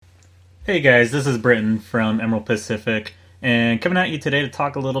Hey guys, this is Britton from Emerald Pacific, and coming at you today to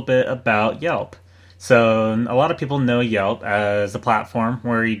talk a little bit about Yelp. So, a lot of people know Yelp as a platform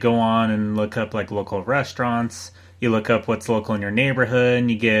where you go on and look up like local restaurants, you look up what's local in your neighborhood, and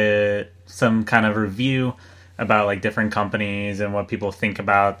you get some kind of review about like different companies and what people think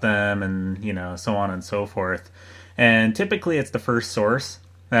about them, and so on and so forth. And typically, it's the first source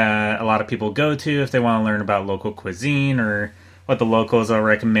that a lot of people go to if they want to learn about local cuisine or what the locals are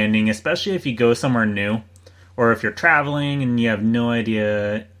recommending, especially if you go somewhere new or if you're traveling and you have no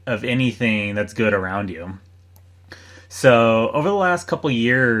idea of anything that's good around you. So, over the last couple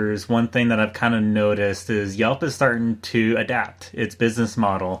years, one thing that I've kind of noticed is Yelp is starting to adapt its business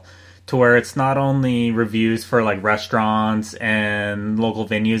model to where it's not only reviews for like restaurants and local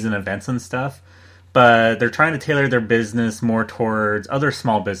venues and events and stuff, but they're trying to tailor their business more towards other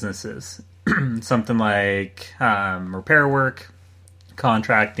small businesses. Something like repair work,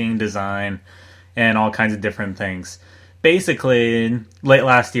 contracting, design, and all kinds of different things. Basically, late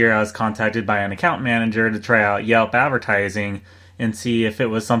last year, I was contacted by an account manager to try out Yelp advertising and see if it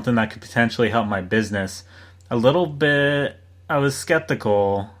was something that could potentially help my business. A little bit, I was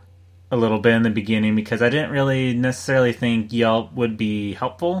skeptical a little bit in the beginning because I didn't really necessarily think Yelp would be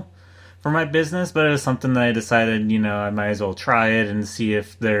helpful for my business, but it was something that I decided, I might as well try it and see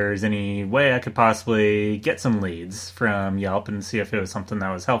if there's any way I could possibly get some leads from Yelp and see if it was something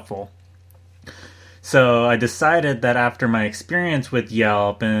that was helpful. So I decided that after my experience with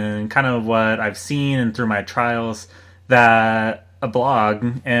Yelp and kind of what I've seen and through my trials, that a blog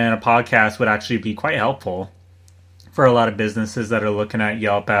and a podcast would actually be quite helpful for a lot of businesses that are looking at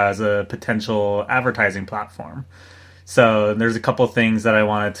Yelp as a potential advertising platform. So there's a couple things that I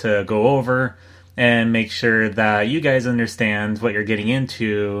wanted to go over and make sure that you guys understand what you're getting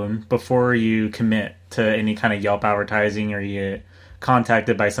into before you commit to any kind of Yelp advertising or you get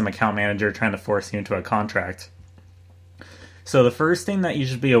contacted by some account manager trying to force you into a contract. So the first thing that you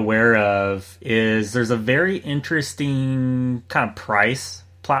should be aware of is there's a very interesting kind of price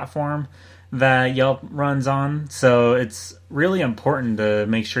platform that Yelp runs on. So it's really important to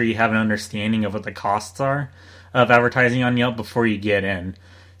make sure you have an understanding of what the costs are of advertising on Yelp before you get in.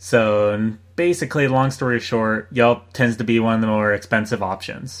 So basically, long story short, Yelp tends to be one of the more expensive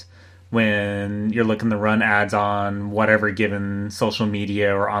options when you're looking to run ads on whatever given social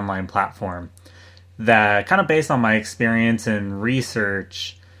media or online platform. That kind of based on my experience and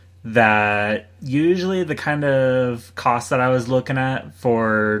research, that usually the kind of cost that I was looking at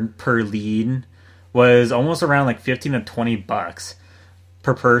for per lead was almost around like 15 to 20 bucks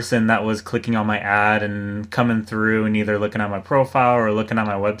per person that was clicking on my ad and coming through and either looking at my profile or looking at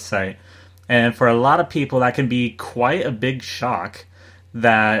my website. And for a lot of people, that can be quite a big shock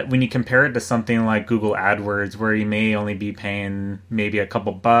that when you compare it to something like Google AdWords, where you may only be paying maybe a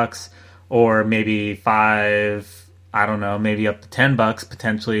couple bucks or maybe five, I don't know, maybe up to 10 bucks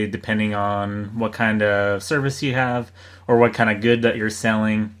potentially, depending on what kind of service you have or what kind of good that you're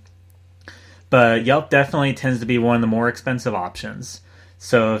selling. But Yelp definitely tends to be one of the more expensive options.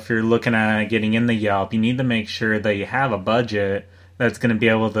 So if you're looking at getting in the Yelp, you need to make sure that you have a budget that's going to be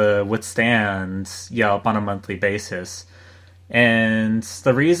able to withstand Yelp on a monthly basis. And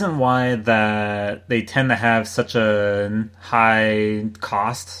the reason why that they tend to have such a high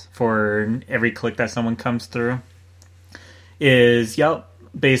cost for every click that someone comes through is Yelp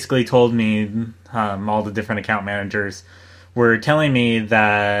basically told me, all the different account managers were telling me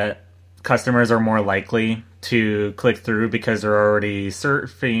that customers are more likely to click through because they're already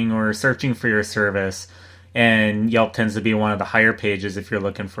surfing or searching for your service, and Yelp tends to be one of the higher pages if you're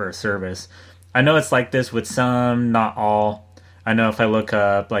looking for a service. I know it's like this with some, not all. I know if I look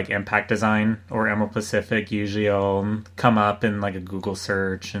up like Impact Design or Emerald Pacific, usually it'll come up in like a Google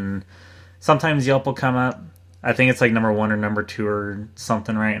search, and sometimes Yelp will come up. I think it's like number 1 or number 2 or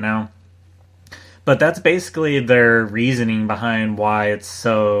something right now. But that's basically their reasoning behind why it's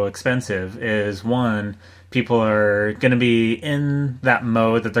so expensive is one, people are going to be in that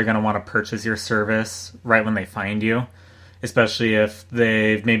mode that they're going to want to purchase your service right when they find you, especially if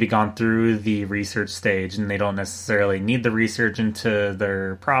they've maybe gone through the research stage and they don't necessarily need the research into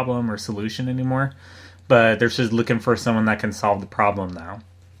their problem or solution anymore, but they're just looking for someone that can solve the problem now.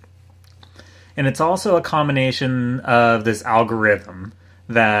 And it's also a combination of this algorithm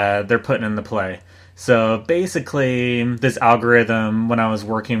that they're putting into play. So basically, this algorithm, when I was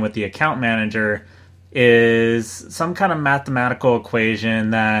working with the account manager, is some kind of mathematical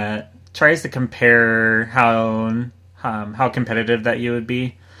equation that tries to compare how competitive that you would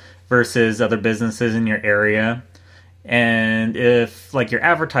be versus other businesses in your area. And if like your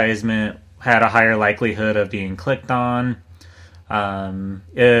advertisement had a higher likelihood of being clicked on,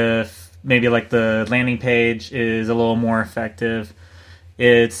 if maybe like the landing page is a little more effective.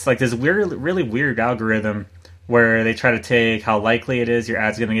 It's like this weird, really weird algorithm where they try to take how likely it is your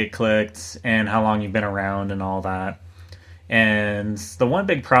ad's going to get clicked and how long you've been around and all that. And the one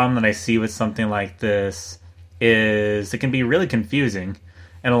big problem that I see with something like this is it can be really confusing.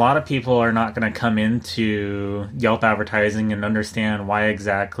 And a lot of people are not going to come into Yelp advertising and understand why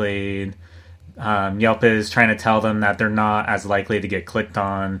exactly Yelp is trying to tell them that they're not as likely to get clicked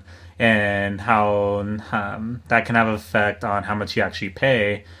on, and how that can have an effect on how much you actually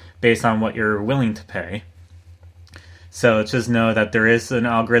pay based on what you're willing to pay. So just know that there is an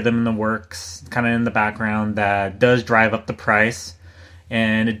algorithm in the works, kind of in the background, that does drive up the price,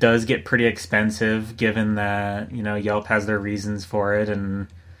 and it does get pretty expensive given that, Yelp has their reasons for it. And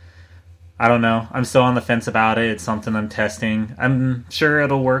I don't know, I'm still on the fence about it. It's something I'm testing. I'm sure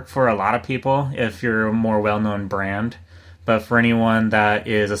it'll work for a lot of people if you're a more well-known brand. But for anyone that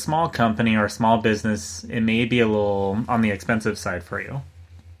is a small company or a small business, it may be a little on the expensive side for you.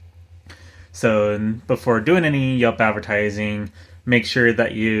 So before doing any Yelp advertising, make sure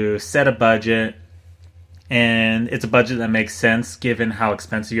that you set a budget, and it's a budget that makes sense given how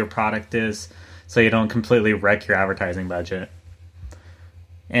expensive your product is, so you don't completely wreck your advertising budget.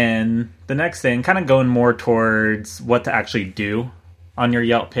 And the next thing, kind of going more towards what to actually do on your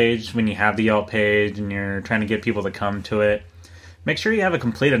Yelp page when you have the Yelp page and you're trying to get people to come to it. Make sure you have a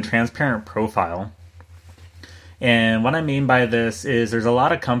complete and transparent profile. And what I mean by this is there's a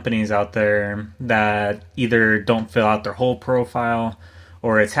lot of companies out there that either don't fill out their whole profile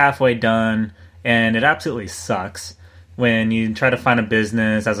or it's halfway done, and it absolutely sucks when you try to find a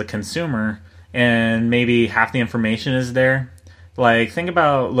business as a consumer and maybe half the information is there. Like, think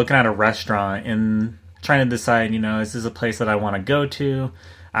about looking at a restaurant and trying to decide, is this a place that I want to go to?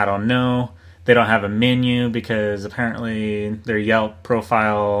 I don't know. They don't have a menu because apparently their Yelp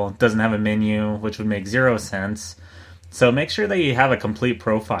profile doesn't have a menu, which would make zero sense. So make sure that you have a complete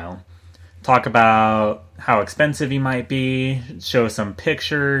profile. Talk about how expensive you might be, show some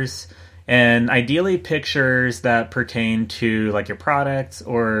pictures, and ideally pictures that pertain to like your product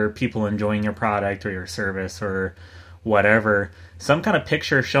or people enjoying your product or your service or whatever. Some kind of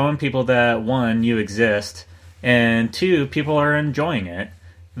picture showing people that, one, you exist, and two, people are enjoying it.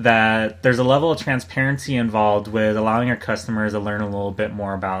 That there's a level of transparency involved with allowing your customers to learn a little bit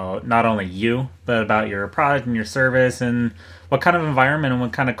more about not only you, but about your product and your service and what kind of environment and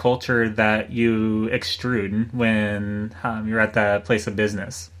what kind of culture that you extrude when you're at that place of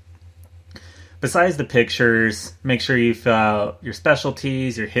business. Besides the pictures, make sure you fill out your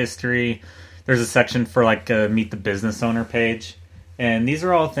specialties, your history. There's a section for like a Meet the Business Owner page. And these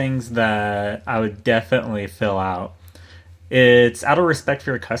are all things that I would definitely fill out. It's out of respect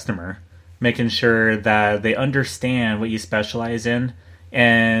for your customer, making sure that they understand what you specialize in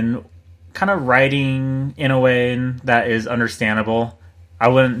and kind of writing in a way that is understandable. I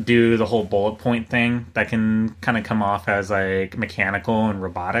wouldn't do the whole bullet point thing. That can kind of come off as like mechanical and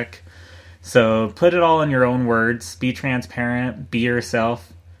robotic. So put it all in your own words. Be transparent. Be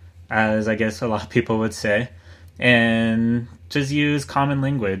yourself, as I guess a lot of people would say. And just use common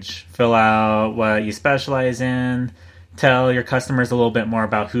language. Fill out what you specialize in. Tell your customers a little bit more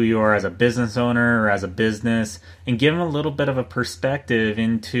about who you are as a business owner or as a business, and give them a little bit of a perspective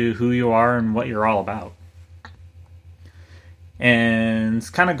into who you are and what you're all about. And it's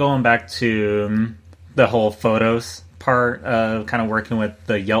kind of going back to the whole photos part of kind of working with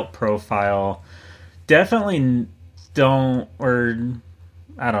the Yelp profile. Definitely don't, or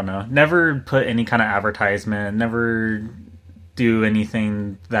I don't know, never put any kind of advertisement, never do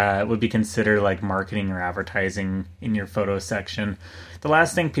anything that would be considered like marketing or advertising in your photo section. The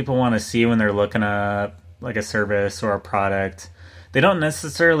last thing people want to see when they're looking up like a service or a product, they don't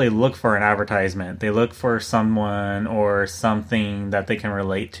necessarily look for an advertisement. They look for someone or something that they can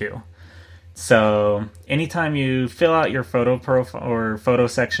relate to. So anytime you fill out your photo profile or photo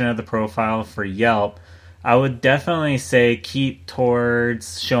section of the profile for Yelp, I would definitely say keep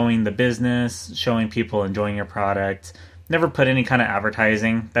towards showing the business, showing people enjoying your product. Never put any kind of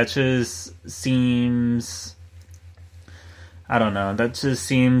advertising. That just seems, I don't know, that just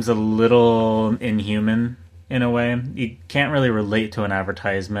seems a little inhuman in a way. You can't really relate to an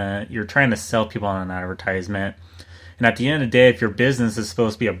advertisement. You're trying to sell people on an advertisement. And at the end of the day, if your business is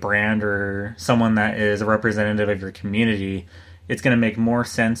supposed to be a brand or someone that is a representative of your community, it's going to make more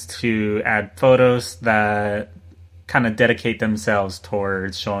sense to add photos that kind of dedicate themselves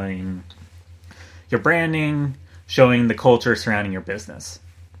towards showing your branding, showing the culture surrounding your business.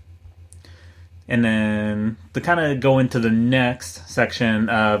 And then to kind of go into the next section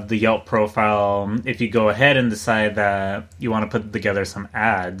of the Yelp profile, if you go ahead and decide that you want to put together some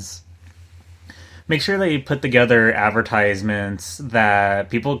ads, make sure that you put together advertisements that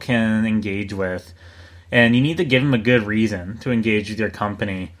people can engage with. And you need to give them a good reason to engage with your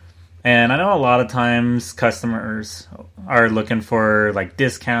company. And I know a lot of times customers are looking for like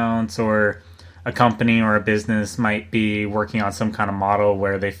discounts, or a company or a business might be working on some kind of model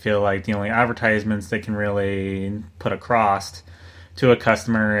where they feel like the only advertisements they can really put across to a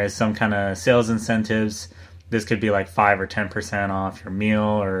customer is some kind of sales incentives. This could be like 5 or 10% off your meal,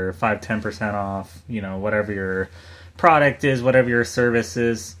 or 5-10% off, whatever your product is, whatever your service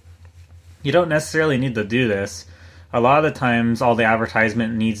is. You don't necessarily need to do this. A lot of the times, all the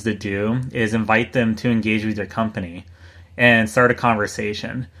advertisement needs to do is invite them to engage with your company and start a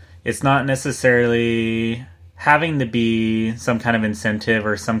conversation. It's not necessarily having to be some kind of incentive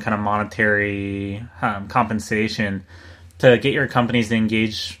or some kind of monetary compensation to get your companies to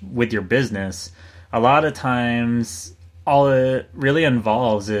engage with your business. A lot of times, all it really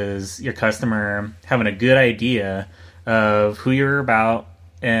involves is your customer having a good idea of who you're about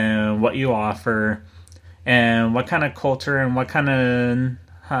and what you offer, and what kind of culture and what kind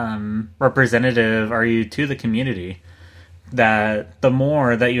of representative are you to the community. That the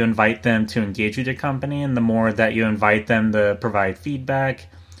more that you invite them to engage with your company, and the more that you invite them to provide feedback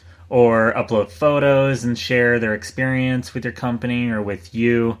or upload photos and share their experience with your company or with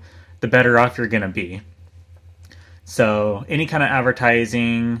you, the better off you're going to be. So any kind of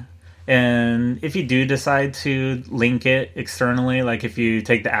advertising, and if you do decide to link it externally, like if you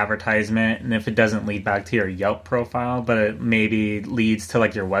take the advertisement and if it doesn't lead back to your Yelp profile, but it maybe leads to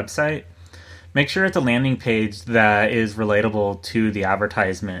like your website, make sure it's a landing page that is relatable to the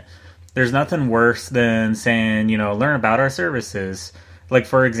advertisement. There's nothing worse than saying, learn about our services. Like,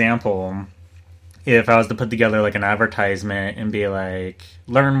 for example, if I was to put together like an advertisement and be like,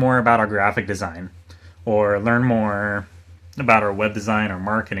 learn more about our graphic design, or learn more about our web design or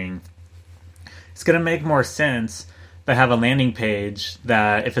marketing, it's going to make more sense to have a landing page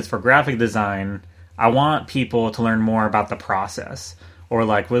that, if it's for graphic design, I want people to learn more about the process. Or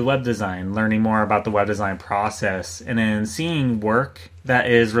like with web design, learning more about the web design process, and then seeing work that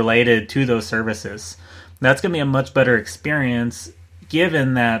is related to those services. That's going to be a much better experience,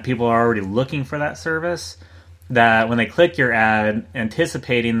 given that people are already looking for that service, that when they click your ad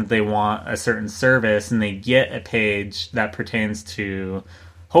anticipating that they want a certain service, and they get a page that pertains to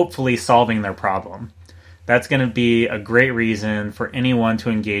hopefully solving their problem. That's going to be a great reason for anyone to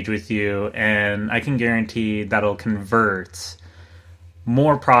engage with you, and I can guarantee that'll convert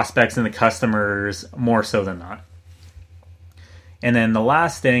more prospects into customers more so than not. And then the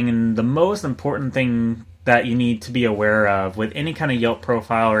last thing, and the most important thing that you need to be aware of with any kind of Yelp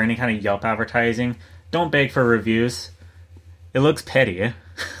profile or any kind of Yelp advertising, don't beg for reviews. It looks petty.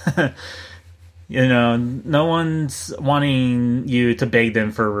 No one's wanting you to beg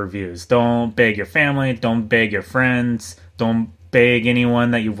them for reviews. Don't beg your family. Don't beg your friends. Don't beg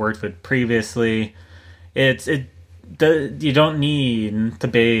anyone that you've worked with previously. You don't need to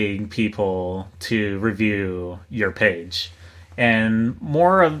beg people to review your page. And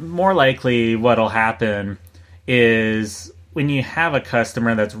more likely what'll happen is when you have a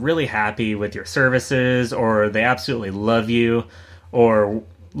customer that's really happy with your services, or they absolutely love you or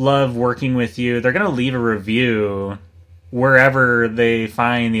love working with you, they're going to leave a review wherever they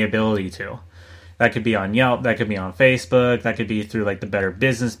find the ability to. That could be on Yelp, that could be on Facebook, that could be through like the Better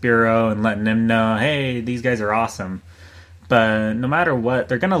Business Bureau and letting them know, hey, these guys are awesome. But no matter what,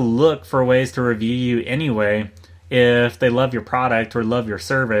 they're going to look for ways to review you anyway if they love your product or love your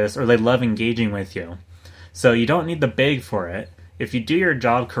service or they love engaging with you. So you don't need to beg for it. If you do your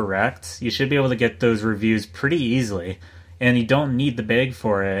job correct, you should be able to get those reviews pretty easily, and you don't need to beg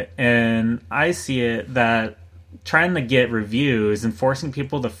for it. And I see it that trying to get reviews and forcing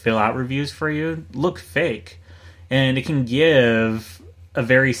people to fill out reviews for you look fake. And it can give a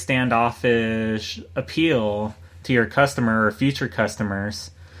very standoffish appeal to your customer or future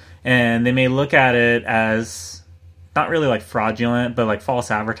customers. And they may look at it as not really like fraudulent, but like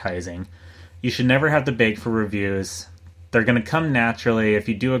false advertising. You should never have to beg for reviews. They're going to come naturally if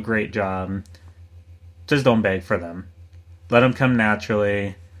you do a great job. Just don't beg for them. Let them come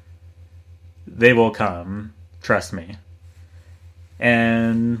naturally. They will come. Trust me.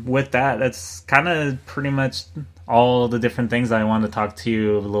 And with that, that's kind of pretty much all the different things I wanted to talk to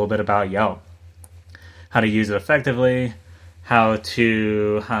you a little bit about Yelp. How to use it effectively, how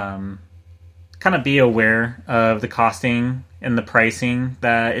to kind of be aware of the costing and the pricing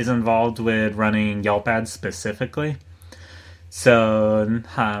that is involved with running Yelp ads specifically. So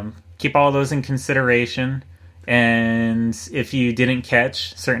keep all those in consideration. And if you didn't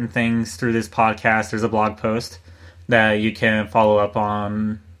catch certain things through this podcast, there's a blog post that you can follow up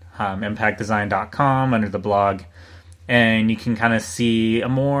on impactdesign.com under the blog, and you can kind of see a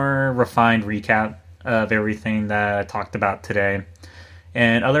more refined recap of everything that I talked about today.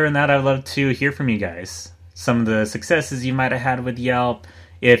 And other than that, I'd love to hear from you guys. Some of the successes you might have had with Yelp.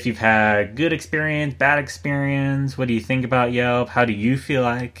 If you've had good experience, bad experience, what do you think about Yelp? How do you feel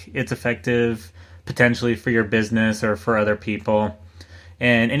like it's effective potentially for your business or for other people?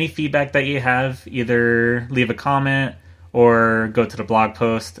 And any feedback that you have, either leave a comment or go to the blog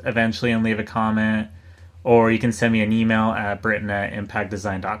post eventually and leave a comment. Or you can send me an email at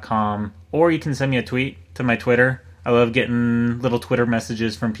britton@impactdesign.com. Or you can send me a tweet to my Twitter. I love getting little Twitter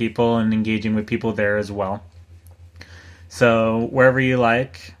messages from people and engaging with people there as well. So wherever you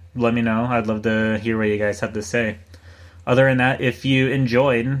like, let me know. I'd love to hear what you guys have to say. Other than that, if you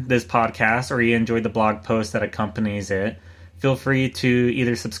enjoyed this podcast or you enjoyed the blog post that accompanies it, feel free to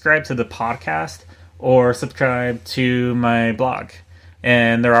either subscribe to the podcast or subscribe to my blog.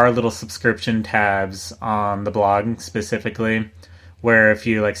 And there are little subscription tabs on the blog specifically, where if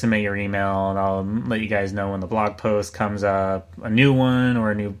you submit your email, and I'll let you guys know when the blog post comes up, a new one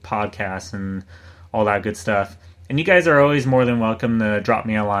or a new podcast and all that good stuff. And you guys are always more than welcome to drop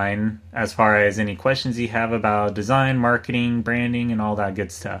me a line as far as any questions you have about design, marketing, branding, and all that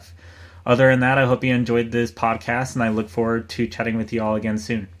good stuff. Other than that, I hope you enjoyed this podcast, and I look forward to chatting with you all again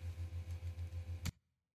soon.